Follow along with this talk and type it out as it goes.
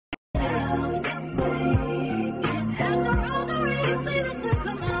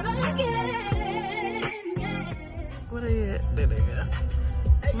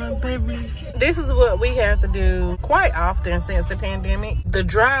my babies. This is what we have to do quite often since the pandemic. The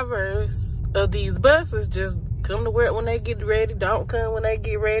drivers of these buses just come to work when they get ready, don't come when they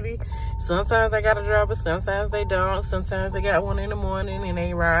get ready. Sometimes they got a driver, sometimes they don't. Sometimes they got one in the morning and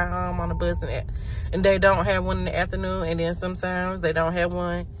they ride home on the bus and they don't have one in the afternoon. And then sometimes they don't have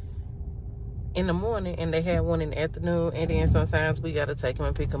one in the morning and they have one in the afternoon. And then sometimes we got to take them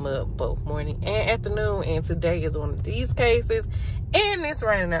and pick them up both morning and afternoon. And today is one of these cases. And it's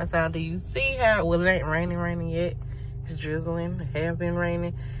raining outside. Do you see how, well, it ain't raining yet. It's drizzling, it have been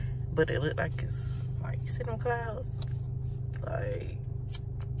raining. But it look like it's, like, you see them clouds? Like,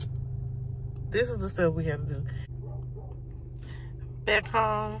 this is the stuff we have to do. Back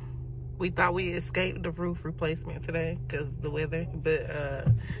home, we thought we escaped the roof replacement today because of the weather. But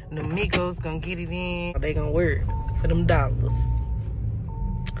the Migos gonna get it in. They gonna work for them dollars.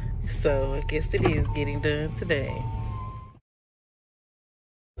 So I guess it is getting done today.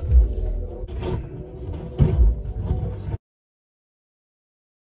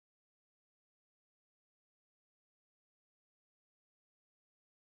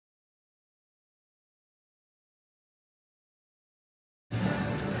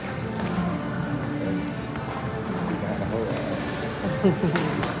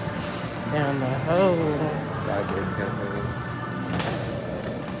 Down the hole.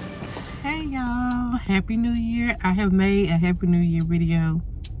 Hey y'all, Happy New Year. I have made a Happy New Year video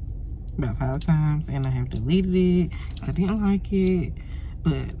about 5 times and I have deleted it because I didn't like it.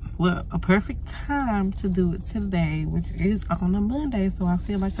 But well, a perfect time to do it today, which is on a Monday. So I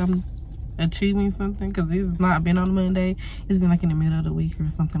feel like I'm achieving something because it's not been on a Monday. It's been like in the middle of the week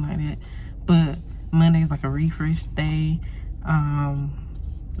or something like that. But Monday is like a refresh day.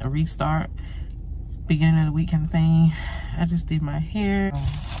 A restart, beginning of the week kind of thing. I just did my hair.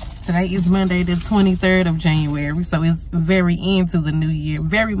 Today is Monday the 23rd of January, so it's very into the new year,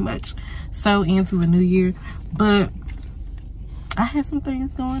 very much so into the new year. But I had some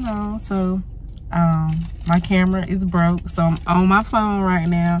things going on, so my camera is broke, so I'm on my phone right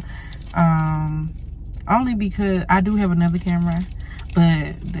now, only because I do have another camera,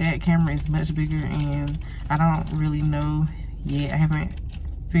 but that camera is much bigger and I don't really know yet. I haven't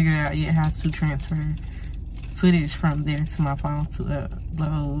figured out yet how to transfer footage from there to my phone to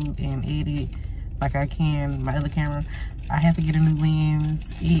upload and edit like I can my other camera. I have to get a new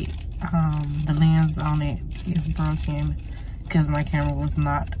lens. The lens on it is broken because my camera was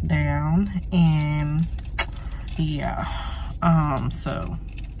knocked down, and yeah, so,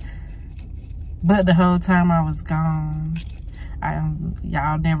 but the whole time I was gone, I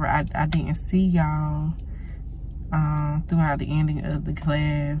didn't see y'all throughout the ending of the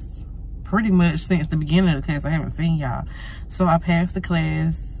class. Pretty much since the beginning of the class, I haven't seen y'all. So I passed the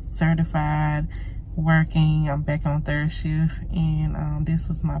class, certified, working. I'm back on 3rd shift, and this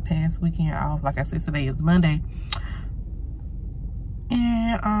was my past weekend off. Like I said, today is Monday.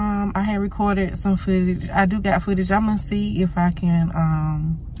 And I had recorded some footage. I do got footage. I'm gonna see if I can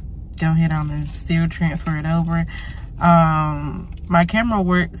go ahead on and still transfer it over. My camera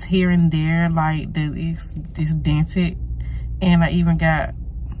works here and there, like it's dented, and I even got,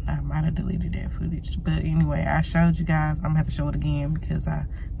 I might have deleted that footage, but anyway, I showed you guys. I'm gonna have to show it again because I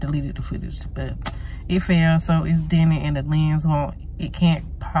deleted the footage, but it failed, so it's dented and the lens it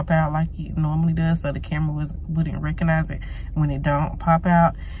can't pop out like it normally does, so the camera wouldn't recognize it when it don't pop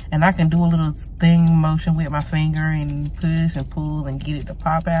out. And I can do a little thing motion with my finger and push and pull and get it to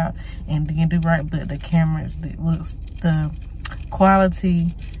pop out and then do right, but the camera, the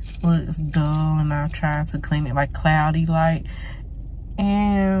quality looks dull, and I tried to clean it like cloudy light,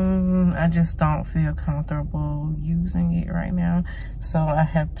 and I just don't feel comfortable using it right now. So I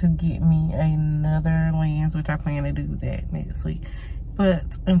have to get me another lens, which I plan to do that next week.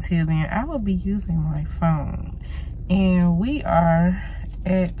 But until then, I will be using my phone. And we are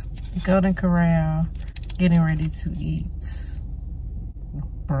at Golden Corral getting ready to eat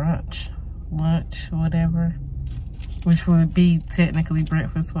brunch, lunch, whatever, which would be technically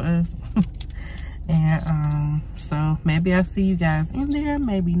breakfast for us. And so maybe I'll see you guys in there,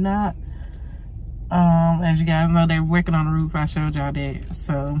 maybe not. As you guys know, they're working on the roof. I showed y'all that.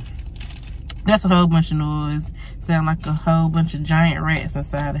 So that's a whole bunch of noise. Sound like a whole bunch of giant rats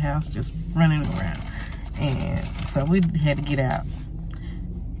inside the house just running around. And so we had to get out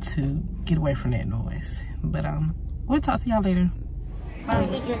to get away from that noise. But we'll talk to y'all later. Bye.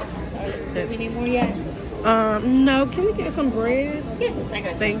 Do we need more yet? No, can we get some bread? Yeah, I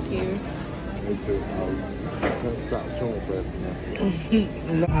got you. Thank you. Me too. Stop showing for Oh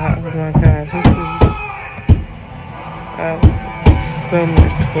my God, this is so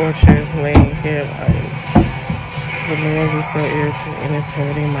much torture laying here. Like, The noise is so irritating. It's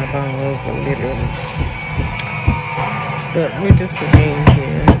hurting my bones, literally. But we're just waiting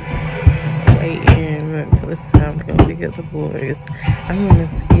here, waiting until it's time to go pick up the boys. I'm gonna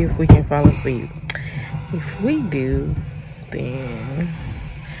see if we can fall asleep. If we do, then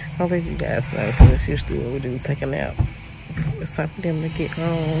I'll let you guys know, because it's usually what we do, take a nap. It's time for them to get home,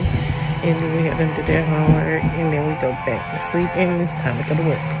 and then we have them do their homework, and then we go back to sleep, and it's time to go to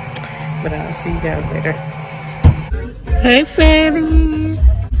work. But I'll see you guys later. Hey, Fatty.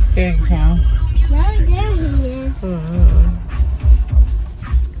 Here you go. There he is.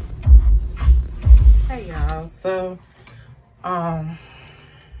 Hey, y'all. So,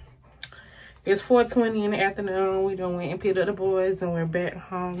 it's 4:20 in the afternoon. We done went and picked up the boys, and we're back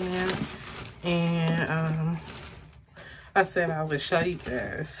home now. And I said I would show you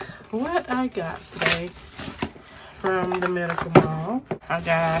guys what I got today from the medical mall. I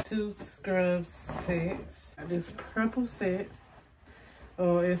got 2 scrub sets. This purple set.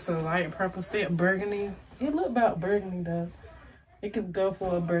 Oh, it's a light purple set, burgundy. It look about burgundy though. It could go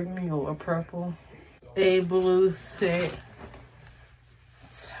for a burgundy or a purple. A blue set,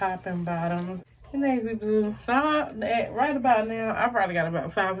 top and bottoms. Navy blue. So right about now, I probably got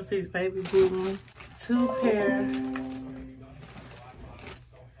about 5 or 6 navy blue ones. 2 pair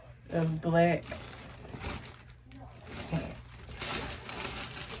of black pants.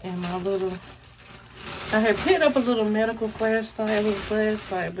 And my little, I had picked up a little medical flashlight. It was a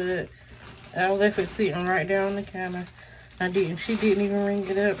flashlight, but I left it sitting right down on the counter. She didn't even ring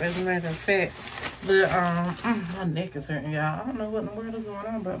it up, as a matter of fact. But my neck is hurting, y'all. I don't know what in the world is going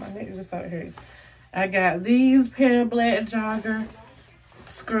on, but my neck just started hurting. I got these pair of black jogger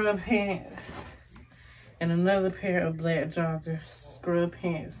scrub pants and another pair of black jogger scrub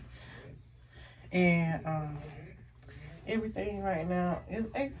pants. And everything right now is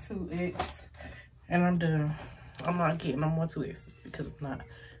a 2X, and I'm done. I'm not getting no more 2Xs because I'm not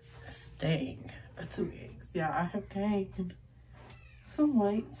staying a 2X. Yeah, I have gained some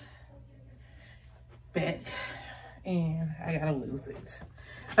weight back, and I gotta lose it.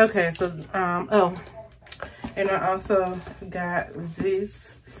 Okay, so oh, and I also got this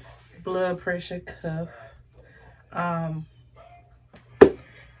blood pressure cuff.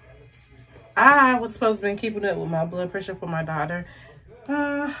 I was supposed to be keeping up with my blood pressure for my daughter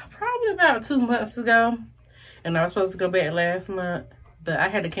probably about 2 months ago, and I was supposed to go back last month, but I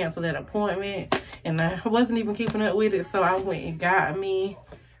had to cancel that appointment, and I wasn't even keeping up with it, so I went and got me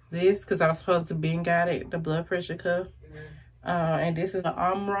this because I was supposed to be got it, the blood pressure cuff. And this is the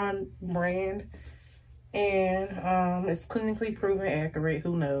Omron brand, and it's clinically proven accurate.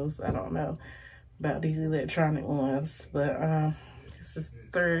 Who knows? I don't know about these electronic ones, but this is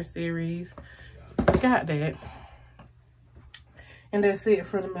 3rd series. Got that, and that's it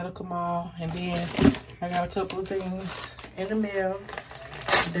for the medical mall. And then I got a couple of things in the mail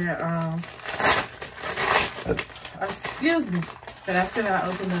that excuse me, that I said I'd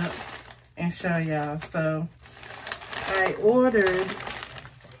open up and show y'all. So I ordered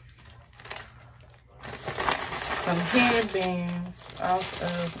some headbands off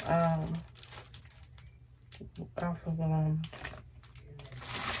of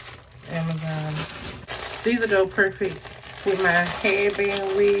Amazon. These will go perfect with my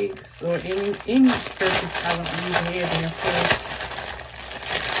headband wigs or any purpose I want to use a headband for.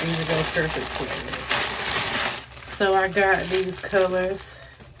 These will go perfect for it. So I got these colors,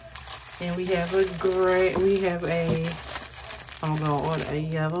 and we have a gray. I'm gonna order a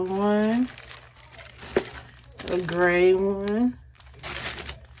yellow one, a gray one,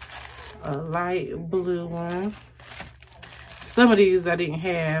 a light blue one. Some of these I didn't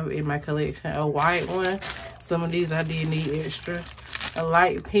have in my collection. A white one. Some of these I did need extra. A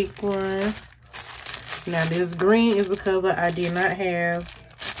light pink one. Now this green is a color I did not have.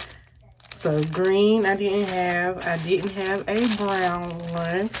 So green I didn't have. I didn't have a brown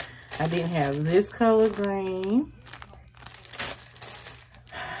one. I didn't have this color green.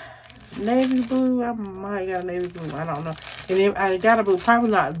 Navy blue. I might got a navy blue. I don't know. And then I got a blue.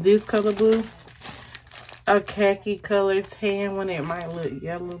 Probably not this color blue. A khaki color tan one. It might look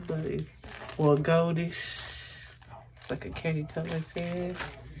yellow, but it's or goldish, like a khaki color tan.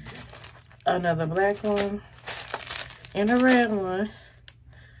 Another black one and a red one.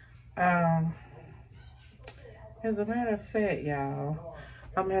 As a matter of fact, y'all,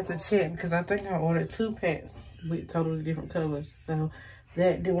 I'm gonna have to check because I think I ordered 2 packs with totally different colors. So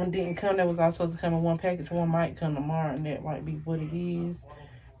that the one didn't come. That was all supposed to come in one package. One might come tomorrow, and that might be what it is.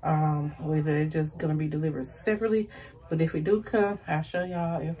 Whether it's just gonna be delivered separately, but if it do come, I'll show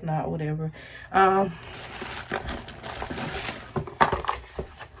y'all. If not, whatever.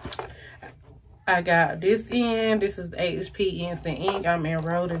 I got this in. This is the HP Instant Ink. I'm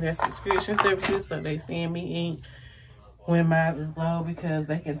enrolled in their subscription services, so they send me ink when mine is low because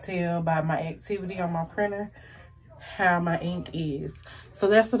they can tell by my activity on my printer how my ink is. So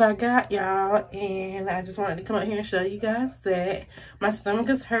that's what I got, y'all, and I just wanted to come out here and show you guys that my stomach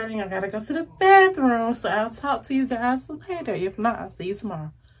is hurting. I gotta go to the bathroom, so I'll talk to you guys later. If not, I'll see you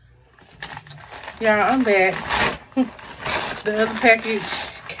tomorrow. Y'all, I'm back. The other package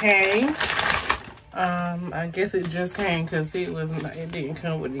came. I guess it just came because it didn't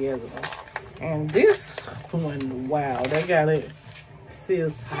come with the other one. And this one, wow, they got it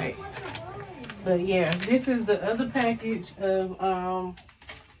sealed tight. But yeah, this is the other package of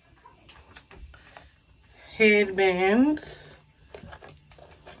headbands.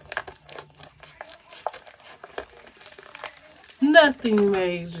 Nothing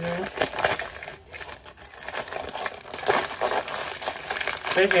major.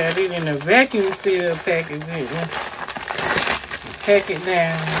 They had it in a vacuum seal package. Pack it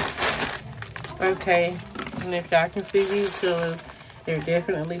down. Okay, and if y'all can see these colors, they're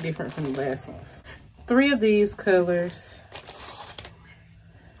definitely different from the last ones. 3 of these colors.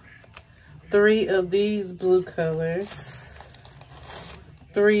 3 of these blue colors.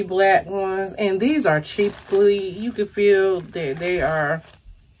 3 black ones. And these are cheaply, you can feel that they are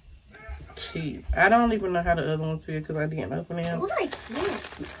cheap. I don't even know how the other ones feel because I didn't open them.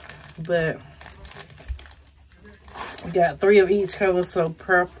 But we got 3 of each color, so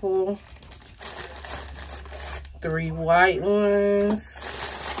purple. 3 white ones.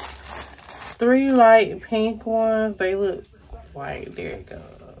 3 light pink ones. They look white. There it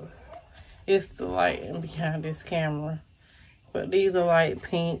goes. It's the lighting behind this camera. But these are light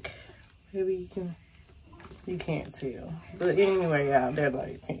pink. Maybe you can't tell. But anyway, y'all, they're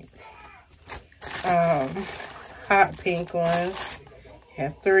light pink. Hot pink ones.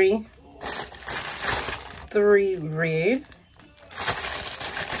 Have 3. 3 red.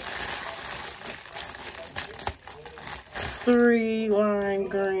 3 lime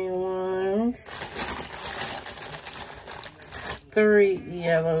green ones. 3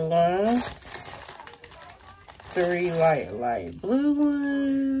 yellow ones. 3 light blue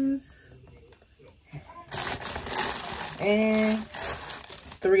ones. And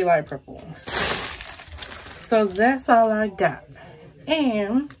 3 light purple ones. So that's all I got.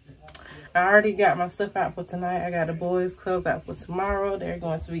 And I already got my stuff out for tonight. I got the boys' clothes out for tomorrow. They're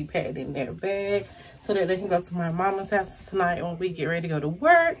going to be packed in their bag so that they can go to my mama's house tonight when we get ready to go to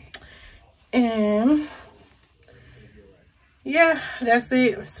work. And yeah, that's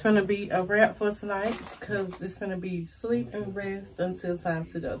it. It's gonna be a wrap for tonight because it's gonna be sleep and rest until time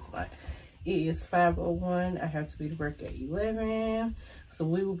to go tonight. It is 5:01. I have to be to work at 11, so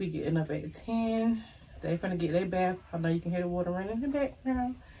we will be getting up at 10. They're gonna get their bath. I know you can hear the water running in the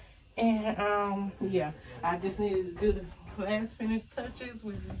background. And yeah, I just needed to do the last finished touches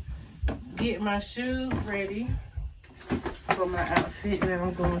with get my shoes ready for my outfit that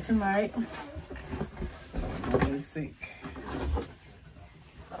I'm going tonight. Basic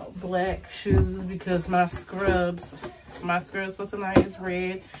black shoes because my scrubs for tonight is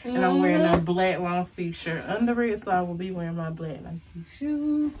red, and I'm wearing a black long sleeve shirt under it, so I will be wearing my black Nike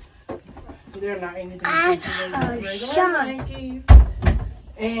shoes. They're not anything different than regular Nikes.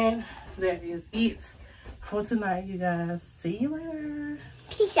 And that is it for tonight, you guys. See you later.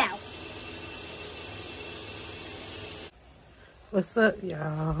 Peace out. What's up,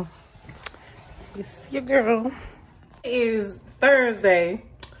 y'all? It's your girl. It is Thursday,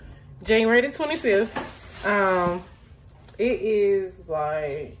 January the 25th. It is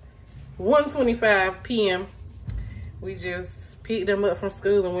like 1:25 p.m. We just picked them up from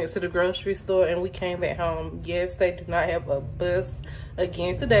school and went to the grocery store, and we came back home. Yes, they do not have a bus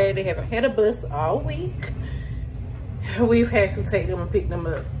again today. They haven't had a bus all week. We've had to take them and pick them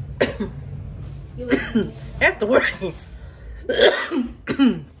up after working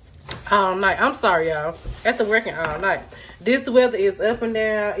all night. I'm sorry, y'all. After working all night. This weather is up and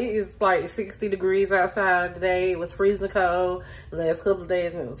down. It is like 60 degrees outside today. It was freezing cold the last couple of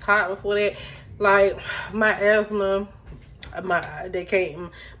days, and it was hot before that. Like, my asthma,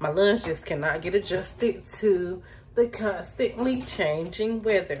 my lungs just cannot get adjusted to the constantly changing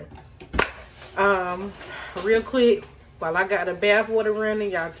weather. Real quick, while I got the bath water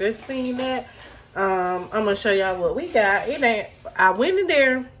running, y'all just seen that. I'm gonna show y'all what we got. I went in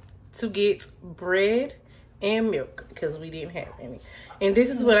there to get bread and milk because we didn't have any, and this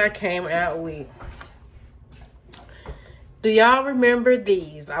is what I came out with. Do y'all remember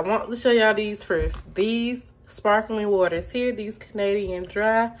these? I want to show y'all these first. These sparkling waters here, these Canadian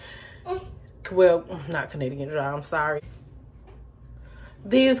Dry. Well, not Canadian Dry, I'm sorry.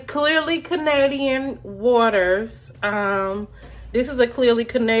 these Clearly Canadian waters. This is a Clearly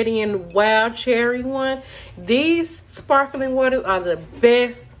Canadian Wild Cherry one. These sparkling waters are the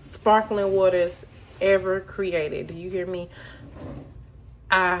best sparkling waters ever created. Do you hear me?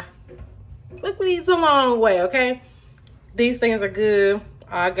 Look at these a long way, okay? These things are good.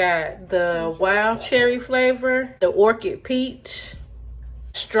 I got the wild cherry flavor, the orchid peach,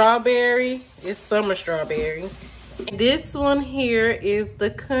 strawberry. It's summer strawberry. This one here is the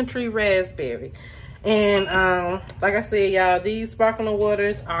country raspberry. And like I said, y'all, these sparkling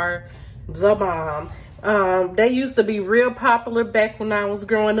waters are the bomb. They used to be real popular back when I was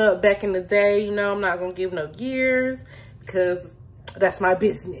growing up back in the day. You know, I'm not gonna give no years because that's my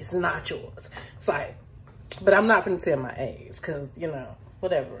business, not yours. It's like, but I'm not gonna tell my age because, you know,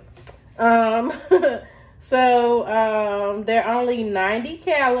 whatever. So they're only 90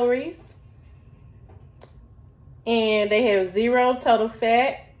 calories and they have 0 total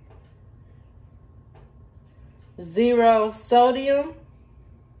fat, 0 sodium,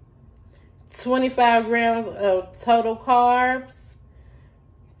 25 grams of total carbs,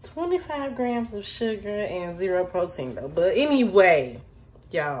 25 grams of sugar, and 0 protein though. But anyway,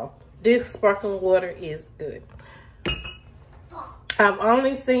 y'all, this sparkling water is good. I've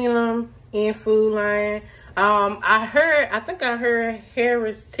only seen them in Food Lion. I think I heard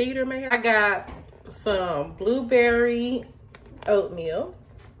Harris Teeter may have. I got some blueberry oatmeal,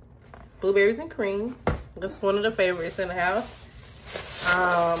 blueberries and cream. That's one of the favorites in the house.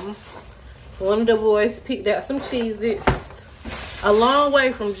 One of the boys picked out some Cheez-Its. A long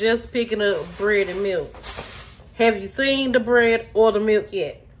way from just picking up bread and milk. Have you seen the bread or the milk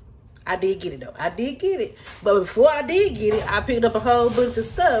yet? I did get it though. I did get it. But before I did get it, I picked up a whole bunch of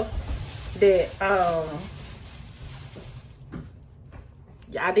stuff that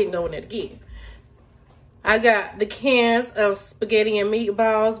I didn't know what to get. I got the cans of spaghetti and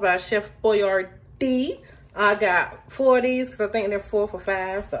meatballs by Chef Boyardee. I got 4 of these because I think they're 4 for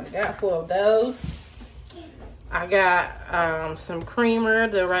 $5. So I got 4 of those. I got some creamer,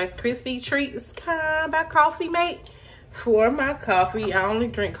 the Rice Krispie treats kind by Coffee Mate for my coffee. I only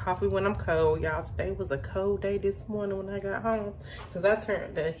drink coffee when I'm cold, y'all. Today was a cold day this morning when I got home because I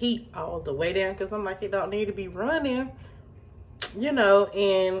turned the heat all the way down because I'm like, it don't need to be running, you know,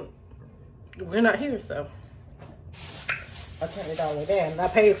 and we're not here, so I turned it all the way down. And I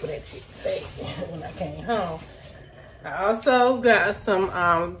paid for that shit today when I came home. I also got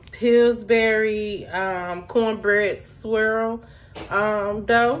some Pillsbury cornbread swirl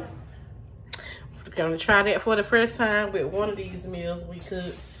dough. We're gonna try that for the first time with one of these meals we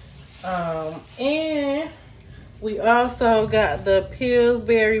cook. And we also got the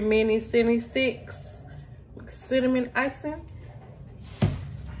Pillsbury mini cinnamon sticks with cinnamon icing.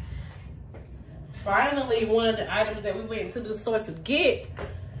 Finally, one of the items that we went to the store to get,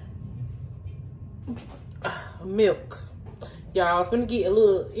 milk. Y'all, I'm gonna get a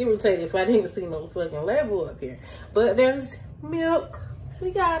little irritated if I didn't see no fucking label up here. But there's milk. We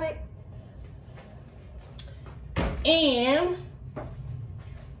got it. And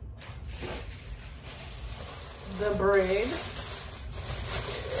the bread.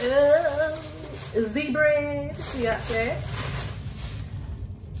 Z bread. We got that.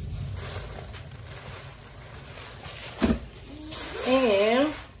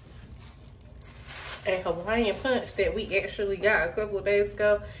 And a Hawaiian punch that we actually got a couple of days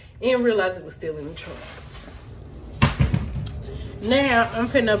ago and realized it was still in the trunk. Now I'm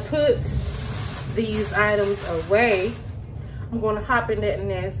gonna put these items away. I'm gonna hop in that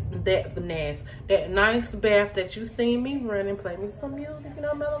nice bath that you seen me running, play me some music, you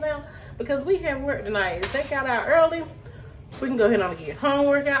know, mellow down, because we have work tonight. If they got out early, we can go ahead and get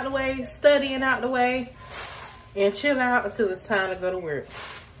homework out the way, studying out the way, and chill out until it's time to go to work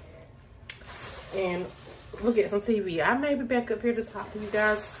and look at some TV. I may be back up here to talk to you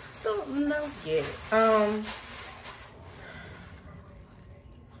guys. Don't know yet.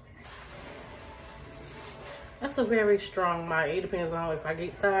 That's a very strong mic. It depends on if I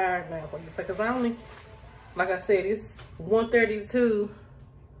get tired. Now, because I only, like I said, it's 1:32.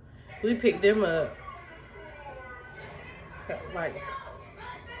 We picked them up at like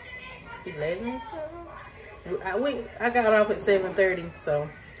 11 or something. I got off at 7:30, so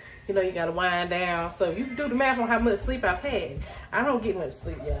you know you gotta wind down. So you can do the math on how much sleep I've had. I don't get much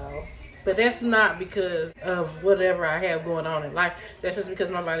sleep, y'all. But that's not because of whatever I have going on in life. That's just because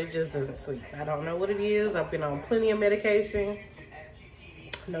my body just doesn't sleep. I don't know what it is. I've been on plenty of medication.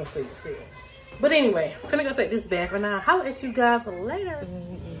 No sleep still. But anyway, I'm gonna go take this bath and I'll holler at you guys later.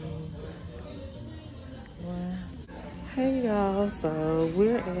 Hey y'all, so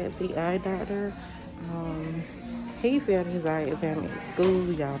we're at the eye doctor. he failed his eye exam at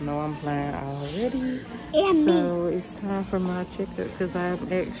school. Y'all know I'm blind already. And So it's time for my checkup because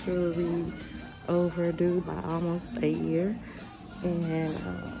I'm actually overdue by almost a year. And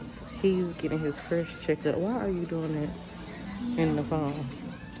he's getting his first checkup. Why are you doing that in the phone?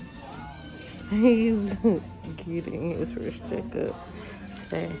 He's getting his first checkup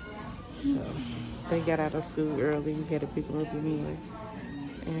today. So they got out of school early. We had to pick him up anyway.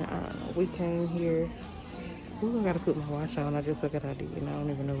 And we came here. Ooh, I gotta put my watch on. I just forgot I did, and I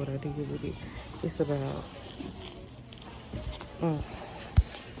don't even know what I did with it. It's about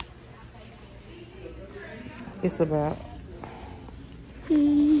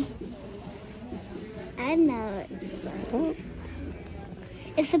I know it. Oh,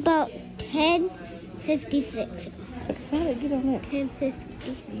 It's about 10:56. how did I get on that? 10:50.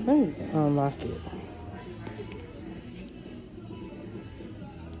 Let me unlock it.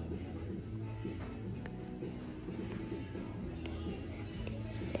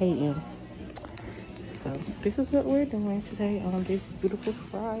 AM. So this is what we're doing today on this beautiful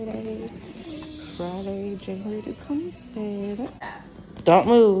Friday, January the 27th. Don't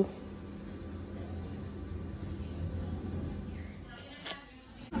move.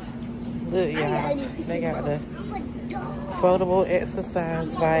 Look, y'all, they got the foldable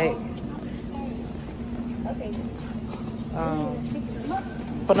exercise bike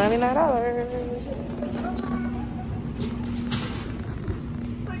for $99.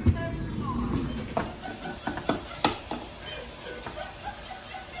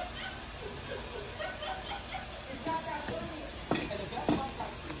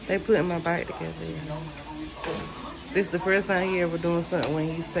 They putting my bike together, you know. This is the first time he ever doing something when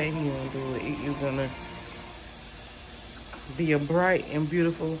he say he gonna do it. It's gonna be a bright and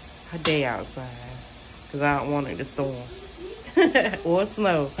beautiful day outside. Cause I don't want it to storm. Or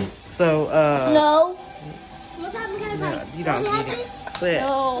snow. So, No. no, you don't get it. But,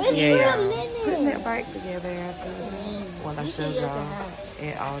 yeah, putting that bike together after what I showed y'all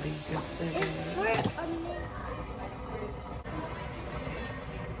at Aldi yesterday.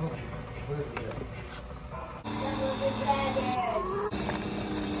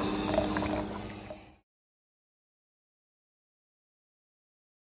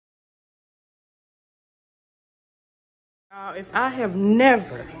 If I have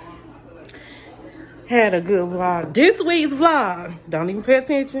never had a good vlog, this week's vlog, don't even pay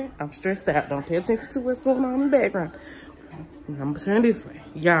attention. I'm stressed out. Don't pay attention to what's going on in the background. I'm gonna turn this way.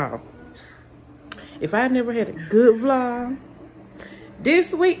 Y'all, if I never had a good vlog, this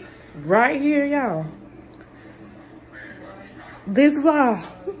week, right here, y'all, this vlog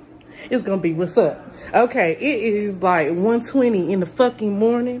is gonna be what's up. Okay, it is like 1:20 in the fucking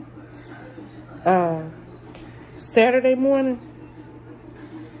morning. Saturday morning.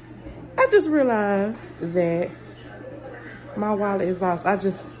 I just realized that my wallet is lost. I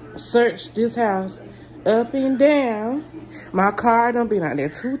just searched this house up and down. My car done been out there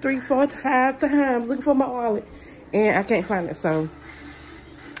 2, 3, 4, 5 times looking for my wallet, and I can't find it. So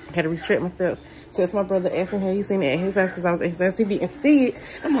I had to retract my steps. Since my brother asked me how he seen it at his house because I was at his house, he didn't see it.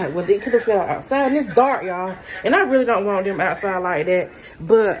 I'm like, well, they could have fell outside, and it's dark, y'all. And I really don't want them outside like that,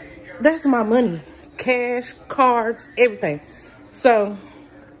 but that's my money. Cash, cards, everything. So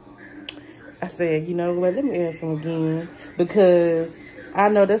I said, you know what, let me ask him again, because I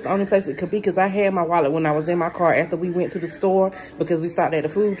know that's the only place it could be, because I had my wallet when I was in my car after we went to the store, because we stopped at a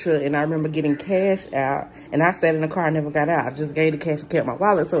food truck, and I remember getting cash out, and I sat in the car and never got out. I just gave the cash and kept my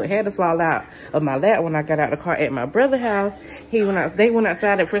wallet, so it had to fall out of my lap when I got out of the car at my brother's house. They went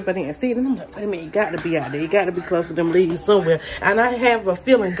outside at first, I didn't see it, and I'm like, wait a minute, you got to be out there. You got to be close to them leaves somewhere. And I have a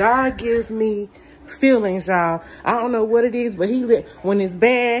feeling, God gives me feelings, y'all. I don't know what it is, but when it's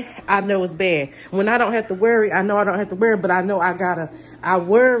bad, I know it's bad. When I don't have to worry, I know I don't have to worry, but I know I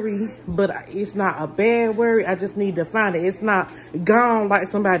worry, but it's not a bad worry. I just need to find it. It's not gone like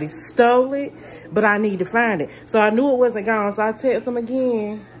somebody stole it, but I need to find it. So I knew it wasn't gone, so I texted him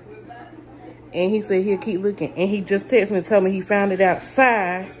again, and he said he'll keep looking, and he just texted me and told me he found it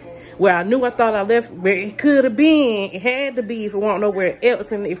outside where I knew I thought I left, where it could have been. It had to be if it wasn't nowhere else,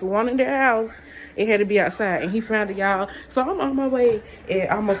 and if it wasn't in their house, it had to be outside, and he found it, y'all. So I'm on my way at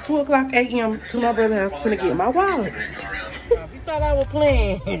almost 2 o'clock a.m. to my brother's house to get my wallet. If you thought I was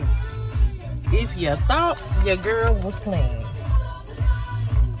playing, if you thought your girl was playing,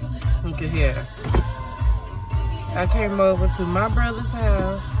 look at here. I came over to my brother's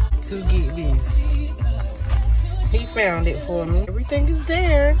house to get this. He found it for me. Everything is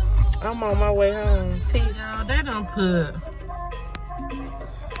there. I'm on my way home. Peace. Y'all, they done put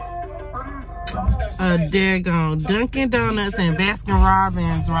a daggone Dunkin' Donuts and Baskin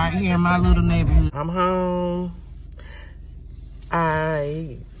Robbins right here in my little neighborhood. I'm home.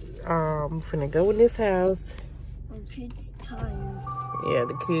 I finna go in this house. My kid's tired. Yeah,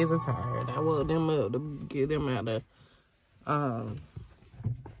 the kids are tired. I woke them up to get them out of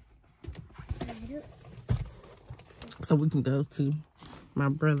so we can go to my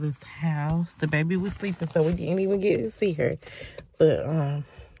brother's house. The baby was sleeping, so we didn't even get to see her. But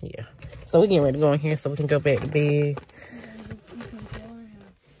yeah. So we getting ready to go in here so we can go back to bed.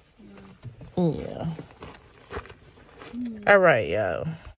 Yeah. All right, y'all.